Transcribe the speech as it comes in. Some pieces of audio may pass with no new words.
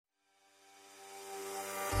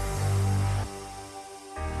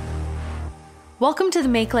Welcome to the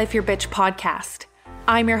Make Life Your Bitch podcast.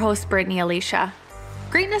 I'm your host, Brittany Alicia.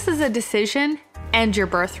 Greatness is a decision and your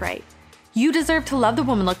birthright. You deserve to love the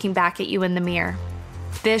woman looking back at you in the mirror.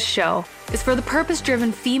 This show is for the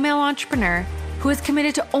purpose-driven female entrepreneur who is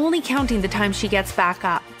committed to only counting the time she gets back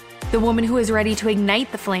up. The woman who is ready to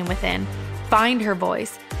ignite the flame within, find her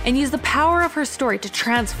voice, and use the power of her story to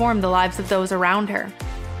transform the lives of those around her.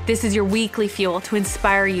 This is your weekly fuel to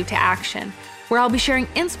inspire you to action, where I'll be sharing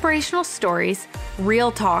inspirational stories, real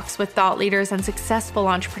talks with thought leaders and successful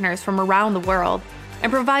entrepreneurs from around the world, and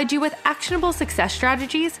provide you with actionable success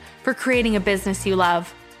strategies for creating a business you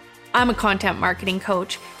love. I'm a content marketing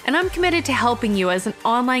coach, and I'm committed to helping you as an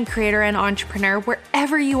online creator and entrepreneur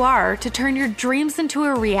wherever you are to turn your dreams into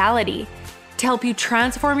a reality, to help you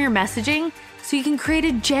transform your messaging so you can create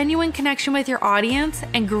a genuine connection with your audience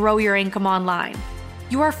and grow your income online.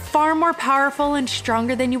 You are far more powerful and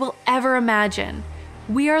stronger than you will ever imagine.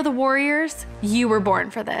 We are the warriors. You were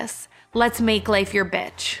born for this. Let's make life your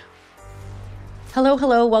bitch.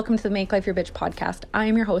 Hello. Welcome to the Make Life Your Bitch podcast. I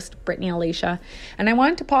am your host, Brittany Alicia, and I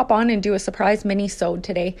wanted to pop on and do a surprise mini-sode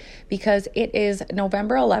today because it is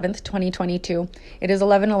November 11th, 2022. It is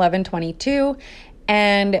 11/11/22,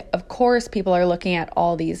 and of course, people are looking at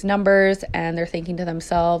all these numbers and they're thinking to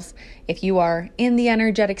themselves, if you are in the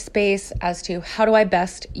energetic space as to how do I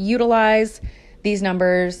best utilize these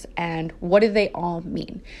numbers and what do they all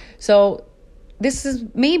mean? So this is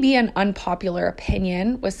maybe an unpopular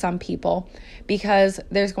opinion with some people because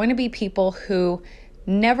there's going to be people who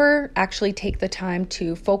never actually take the time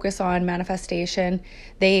to focus on manifestation.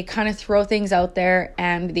 They kind of throw things out there,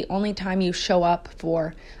 and the only time you show up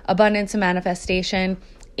for abundance and manifestation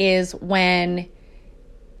is when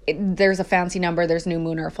there's a fancy number, there's new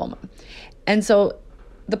moon or a full moon. And so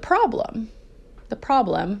the problem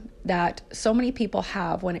that so many people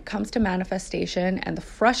have when it comes to manifestation and the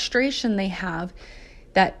frustration they have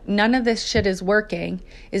that none of this shit is working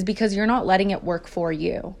is because you're not letting it work for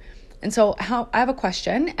you. And so I have a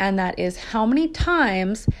question, and that is, how many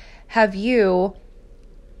times have you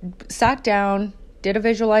sat down, did a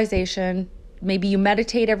visualization, maybe you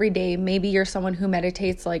meditate every day, maybe you're someone who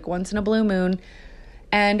meditates like once in a blue moon,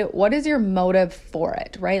 and what is your motive for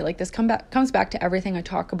it, right? Like this comes back to everything I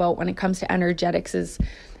talk about when it comes to energetics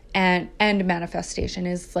and manifestation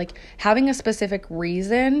is like having a specific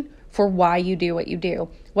reason for why you do what you do.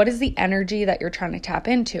 What is the energy that you're trying to tap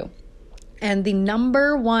into? And the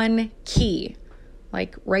number one key,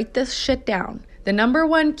 like write this shit down, the number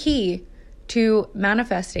one key to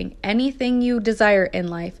manifesting anything you desire in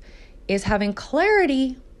life is having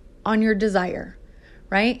clarity on your desire,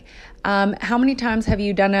 right? How many times have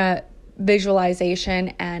you done a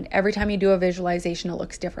visualization and every time you do a visualization, it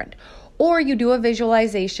looks different? Or you do a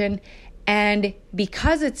visualization and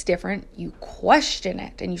because it's different, you question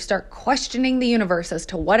it and you start questioning the universe as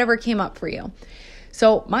to whatever came up for you.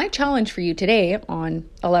 So my challenge for you today on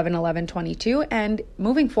 11/11/22 and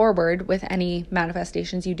moving forward with any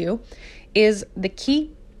manifestations you do is the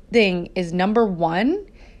key thing is number one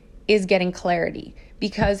is getting clarity.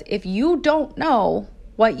 Because if you don't know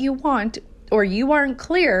what you want or you aren't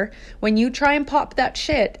clear when you try and pop that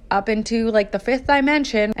shit up into like the fifth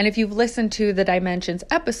dimension, and if you've listened to the Dimensions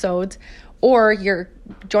episodes or you're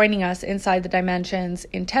joining us inside the Dimensions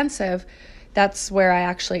intensive, that's where I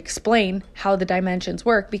actually explain how the dimensions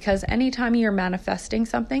work, because anytime you're manifesting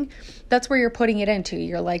something, that's where you're putting it into.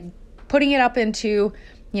 You're like putting it up into,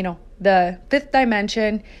 the fifth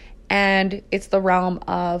dimension, and it's the realm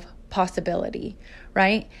of possibility,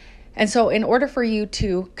 right? And so in order for you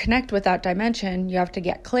to connect with that dimension, you have to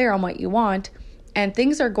get clear on what you want, and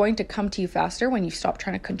things are going to come to you faster when you stop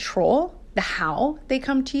trying to control the how they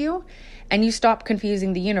come to you and you stop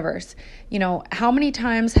confusing the universe. How many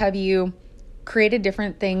times have you created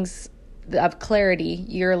different things of clarity?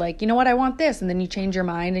 You're like, you know what, I want this. And then you change your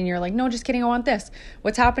mind and you're like, no, just kidding, I want this.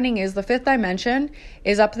 What's happening is the fifth dimension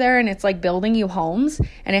is up there and it's like building you homes,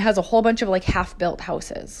 and it has a whole bunch of like half-built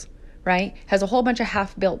houses, right? Has a whole bunch of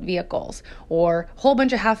half-built vehicles or a whole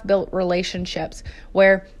bunch of half-built relationships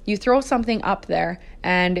where you throw something up there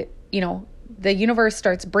and, the universe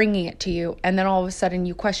starts bringing it to you, and then all of a sudden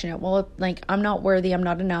you question it. Well, like, I'm not worthy, I'm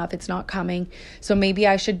not enough, it's not coming, so maybe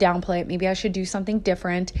I should downplay it, maybe I should do something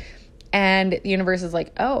different. And the universe is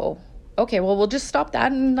like, oh, okay, well, we'll just stop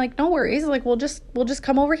that, and like, no worries, like, we'll just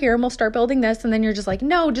come over here and we'll start building this. And then you're just like,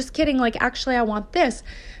 no, just kidding, like, actually I want this.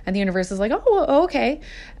 And the universe is like, oh, okay.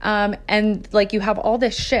 And like, you have all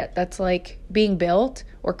this shit that's like being built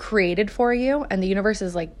or created for you, and the universe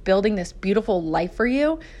is like building this beautiful life for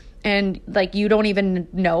you, and like you don't even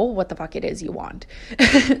know what the fuck it is you want.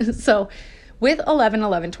 So with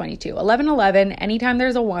 11/11/22, 11/11, anytime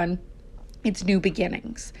there's a 1, it's new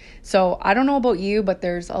beginnings. So I don't know about you, but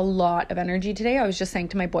there's a lot of energy today. I was just saying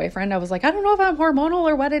to my boyfriend, I was like, I don't know if I'm hormonal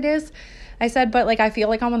or what it is. I said, but like, I feel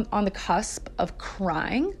like I'm on the cusp of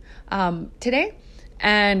crying today.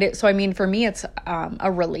 And so, I mean, for me, it's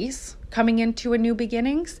a release coming into a new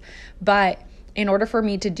beginnings. But in order for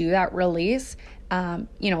me to do that release,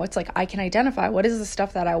 it's like I can identify what is the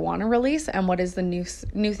stuff that I want to release and what is the new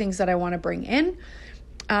things that I want to bring in.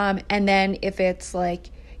 And then if it's like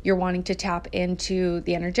you're wanting to tap into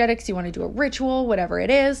the energetics, you want to do a ritual, whatever it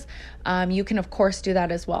is, you can of course do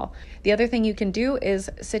that as well. The other thing you can do is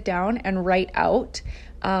sit down and write out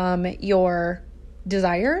your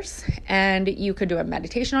desires, and you could do a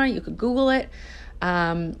meditation on it. You could Google it,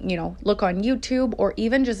 look on YouTube, or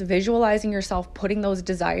even just visualizing yourself putting those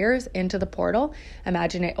desires into the portal.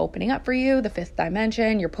 Imagine it opening up for you, the 5th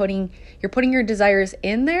dimension. You're putting your desires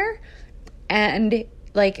in there, and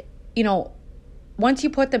once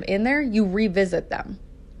you put them in there, you revisit them,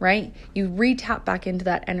 right? You re-tap back into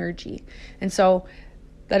that energy. And so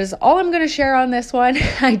that is all I'm going to share on this one.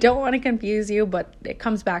 I don't want to confuse you, but it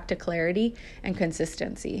comes back to clarity and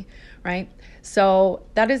consistency, right? So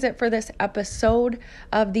that is it for this episode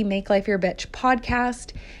of the Make Life Your Bitch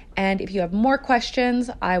podcast. And if you have more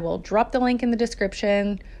questions, I will drop the link in the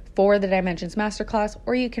description for the Dimensions Masterclass,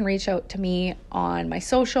 or you can reach out to me on my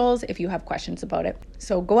socials if you have questions about it.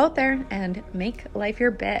 So go out there and make life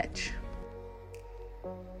your bitch.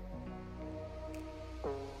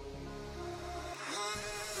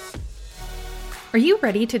 Are you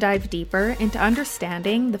ready to dive deeper into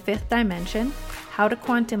understanding the 5th dimension, how to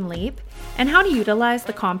quantum leap, and how to utilize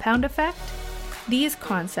the compound effect? These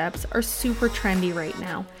concepts are super trendy right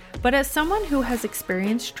now, but as someone who has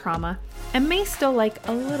experienced trauma and may still like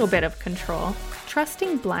a little bit of control,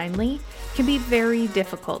 trusting blindly can be very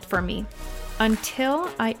difficult for me until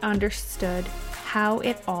I understood how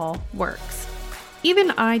it all works.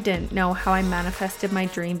 Even I didn't know how I manifested my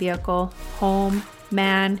dream vehicle, home,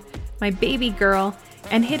 man, my baby girl,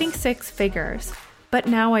 and hitting 6 figures, but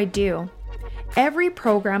now I do. Every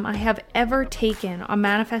program I have ever taken on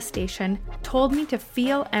manifestation told me to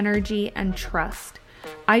feel energy and trust.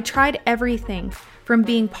 I tried everything from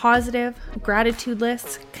being positive, gratitude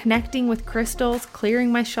lists, connecting with crystals,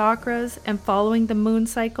 clearing my chakras, and following the moon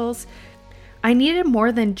cycles. I needed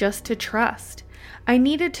more than just to trust. I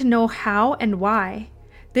needed to know how and why.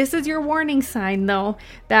 This is your warning sign, though,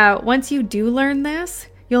 that once you do learn this,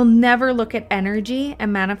 you'll never look at energy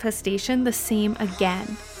and manifestation the same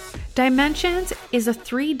again. Dimensions is a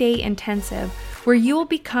 3-day intensive where you will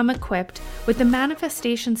become equipped with the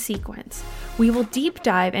manifestation sequence. We will deep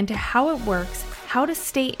dive into how it works, how to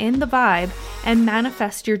stay in the vibe, and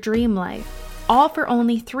manifest your dream life, all for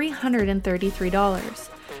only $333.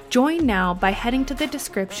 Join now by heading to the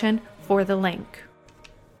description for the link.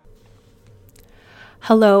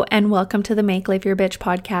 Hello and welcome to the Make Life Your Bitch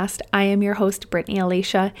podcast. I am your host, Brittany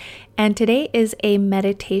Alicia, and today is a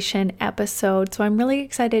meditation episode, so I'm really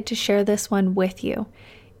excited to share this one with you.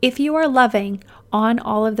 If you are loving on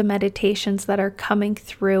all of the meditations that are coming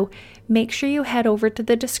through, make sure you head over to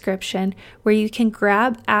the description where you can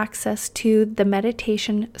grab access to the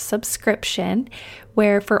meditation subscription,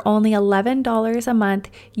 where for only $11 a month,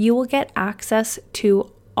 you will get access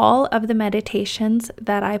to all of the meditations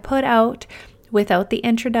that I put out without the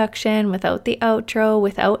introduction, without the outro,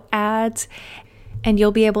 without ads, and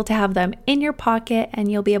you'll be able to have them in your pocket and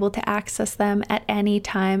you'll be able to access them at any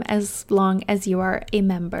time as long as you are a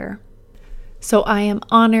member. So I am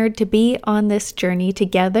honored to be on this journey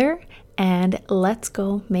together, and let's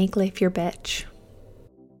go make life your bitch.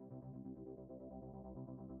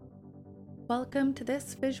 Welcome to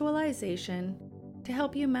this visualization to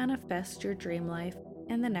help you manifest your dream life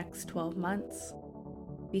in the next 12 months.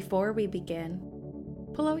 Before we begin,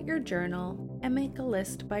 pull out your journal and make a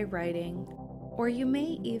list by writing, or you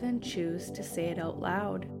may even choose to say it out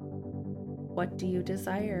loud. What do you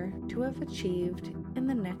desire to have achieved in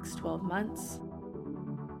the next 12 months?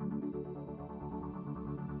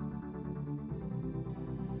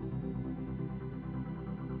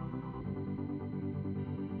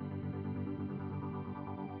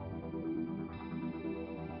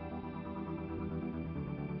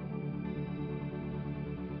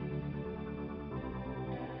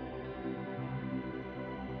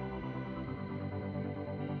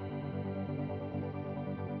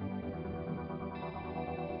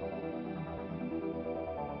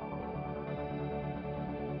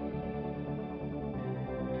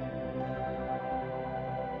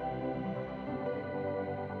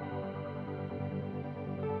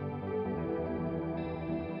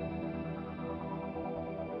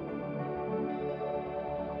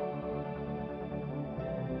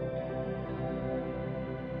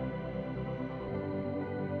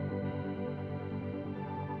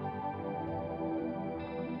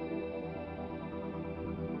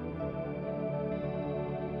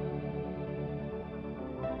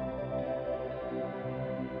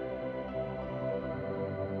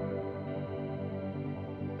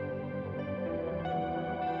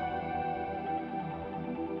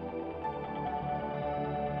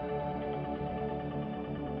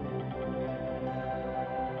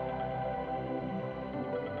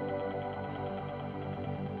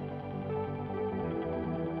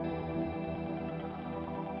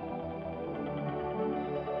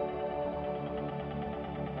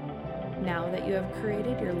 Now that you have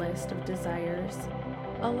created your list of desires,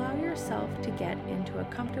 allow yourself to get into a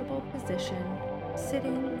comfortable position,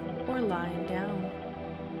 sitting or lying down.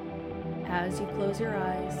 As you close your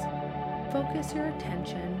eyes, focus your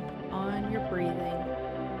attention on your breathing.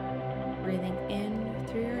 Breathing in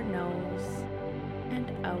through your nose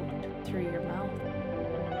and out through your mouth.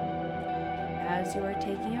 As you are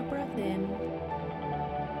taking a breath in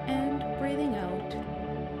and breathing out,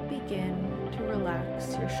 begin to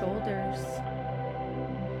relax your shoulders.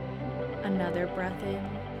 Another breath in,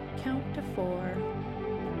 count to 4,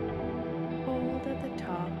 hold at the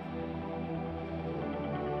top,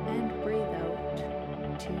 and breathe out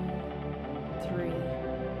 2, 3,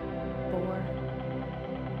 4.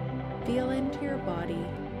 Feel into your body.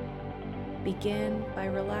 Begin by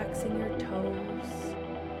relaxing your toes,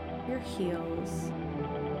 your heels,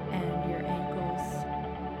 and your ankles.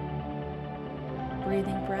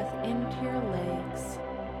 Breathing breath into your legs,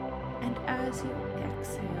 and as you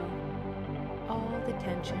exhale, all the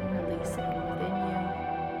tension releasing within you.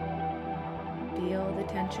 Feel the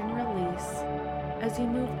tension release as you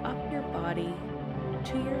move up your body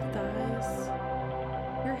to your thighs,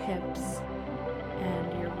 your hips,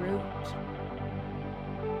 and your root.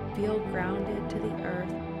 Feel grounded to the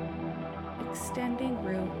earth, extending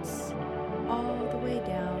roots all the way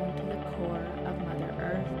down to the core of Mother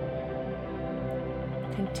Earth.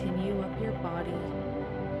 Continue up your body,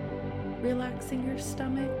 relaxing your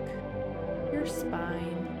stomach, your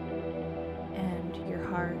spine, and your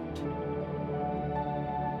heart.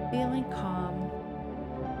 Feeling calm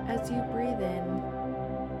as you breathe in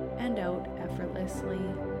and out effortlessly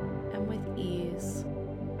and with ease.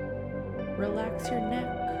 Relax your neck,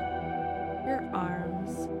 your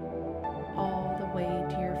arms, all the way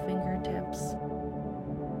to your fingertips.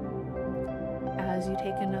 As you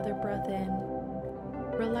take another breath in,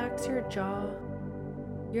 relax your jaw,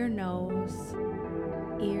 your nose,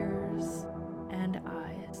 ears, and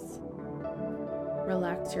eyes.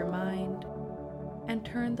 Relax your mind and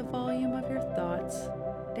turn the volume of your thoughts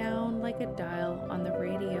down like a dial on the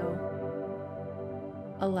radio.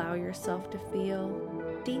 Allow yourself to feel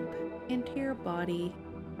deep into your body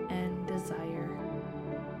and desire.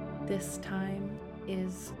 This time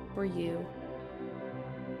is for you.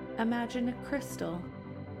 Imagine a crystal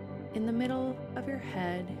in the middle of your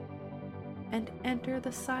head and enter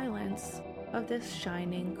the silence of this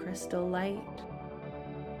shining crystal light.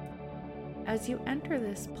 As you enter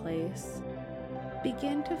this place,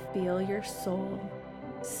 begin to feel your soul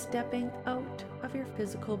stepping out of your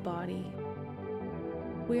physical body.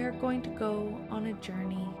 We are going to go on a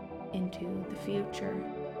journey into the future.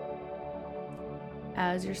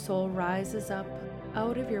 As your soul rises up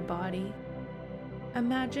out of your body,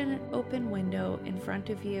 imagine an open window in front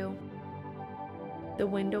of you. The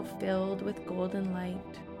window filled with golden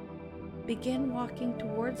light. Begin walking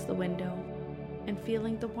towards the window and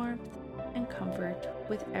feeling the warmth and comfort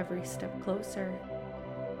with every step closer.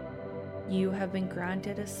 You have been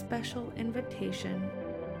granted a special invitation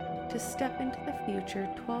to step into the future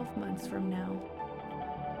 12 months from now.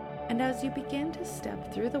 And as you begin to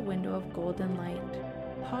step through the window of golden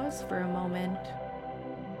light, pause for a moment.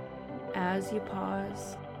 As you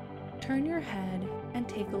pause, turn your head and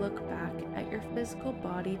take a look back at your physical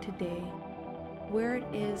body today, where it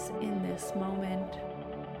is in this moment.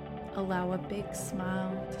 Allow a big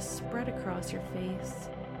smile to spread across your face,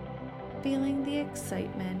 feeling the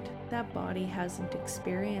excitement that body hasn't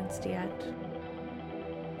experienced yet.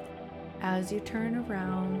 As you turn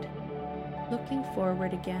around, looking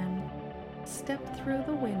forward again, step through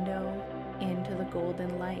the window into the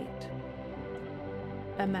golden light.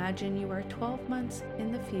 Imagine you are 12 months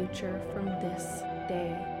in the future from this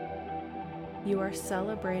day. You are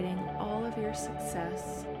celebrating all of your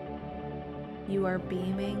success. You are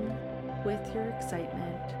beaming with your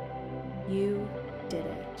excitement. You did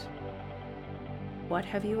it. What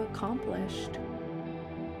have you accomplished?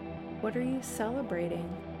 What are you celebrating?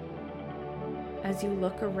 As you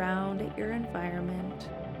look around at your environment,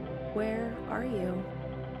 where are you?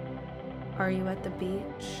 Are you at the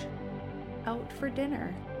beach? Out for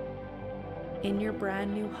dinner? In your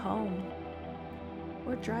brand new home?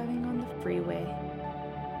 Or driving on the freeway?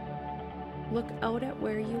 Look out at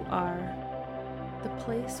where you are, the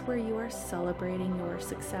place where you are celebrating your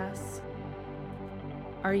success.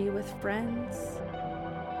 Are you with friends?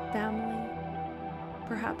 Family?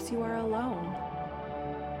 Perhaps you are alone.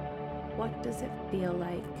 What does it feel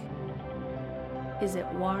like? Is it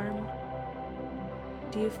warm?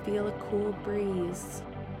 Do you feel a cool breeze?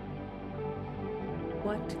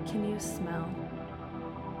 What can you smell?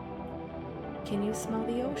 Can you smell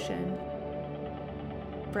the ocean?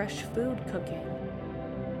 Fresh food cooking?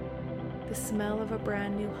 the smell of a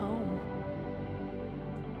brand new home?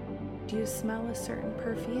 Do you smell a certain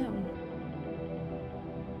perfume?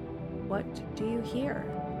 What do you hear?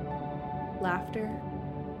 Laughter?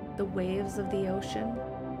 The waves of the ocean?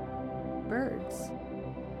 Birds?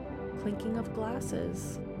 Clinking of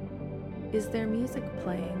glasses? Is there music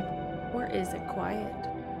playing, or is it quiet?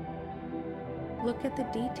 Look at the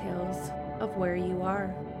details of where you are.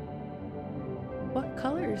 What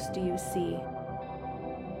colors do you see?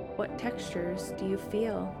 What textures do you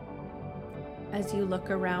feel? As you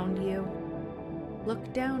look around you,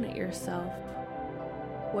 look down at yourself.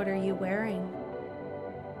 What are you wearing?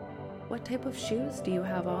 What type of shoes do you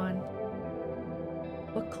have on?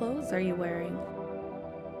 What clothes are you wearing?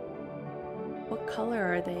 What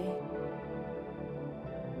color are they?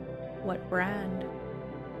 What brand?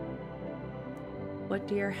 What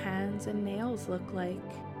do your hands and nails look like?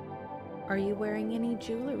 Are you wearing any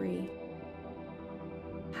jewelry?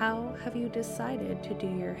 How have you decided to do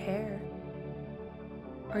your hair?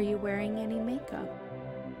 Are you wearing any makeup?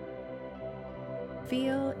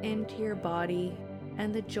 Feel into your body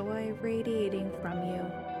and the joy radiating from you.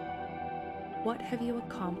 What have you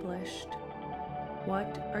accomplished?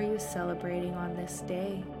 What are you celebrating on this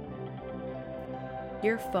day?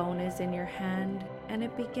 Your phone is in your hand and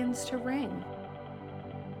it begins to ring.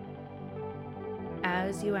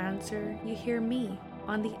 As you answer, you hear me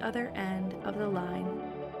on the other end of the line.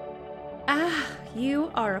 Ah,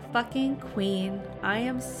 you are a fucking queen. I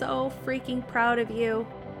am so freaking proud of you.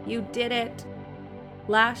 You did it.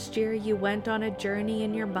 Last year, you went on a journey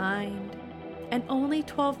in your mind, and only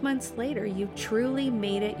 12 months later, you truly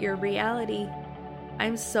made it your reality.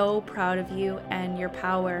 I'm so proud of you and your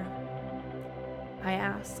power. I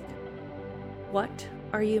ask, what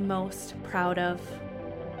are you most proud of?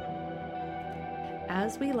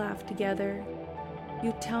 As we laugh together,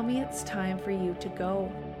 you tell me it's time for you to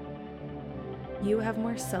go. You have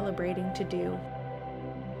more celebrating to do.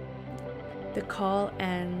 The call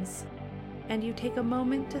ends, and you take a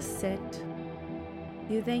moment to sit.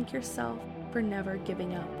 You thank yourself for never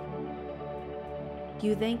giving up.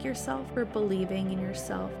 You thank yourself for believing in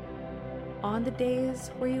yourself on the days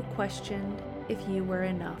where you questioned if you were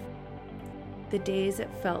enough, the days it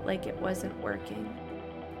felt like it wasn't working.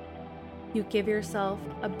 You give yourself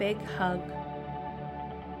a big hug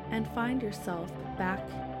and find yourself back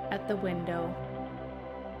at the window.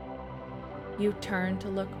 You turn to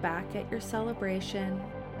look back at your celebration,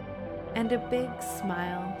 and a big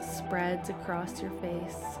smile spreads across your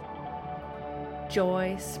face.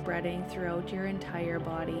 Joy spreading throughout your entire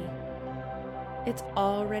body. It's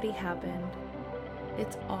already happened.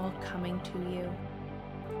 It's all coming to you.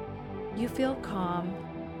 You feel calm,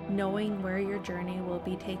 knowing where your journey will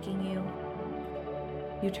be taking you.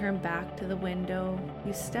 You turn back to the window,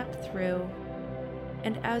 you step through,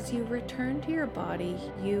 and as you return to your body,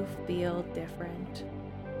 you feel different.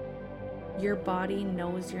 Your body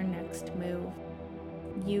knows your next move.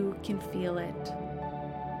 You can feel it.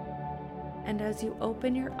 And as you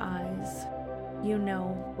open your eyes, you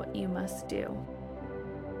know what you must do.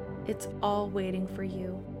 It's all waiting for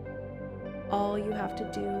you. All you have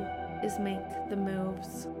to do is make the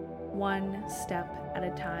moves, one step at a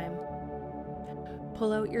time.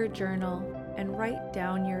 Pull out your journal and write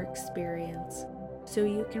down your experience so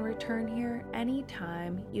you can return here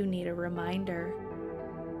anytime you need a reminder.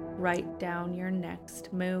 Write down your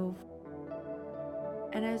next move.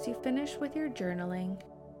 And as you finish with your journaling,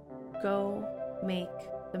 go make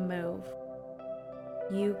the move.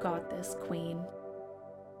 You got this, queen.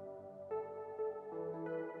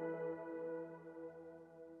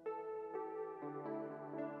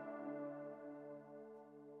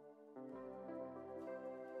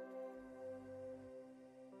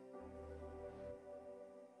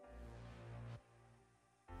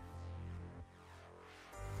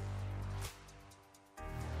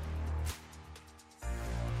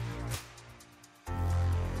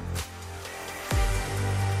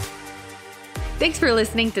 Thanks for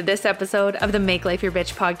listening to this episode of the Make Life Your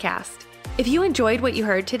Bitch podcast. If you enjoyed what you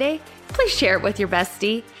heard today, please share it with your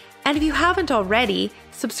bestie. And if you haven't already,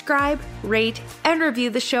 subscribe, rate, and review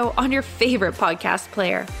the show on your favorite podcast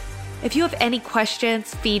player. If you have any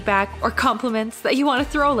questions, feedback, or compliments that you want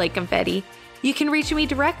to throw like confetti, you can reach me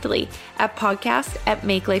directly at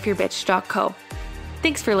podcast@makelifeyourbitch.co.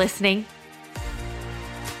 Thanks for listening.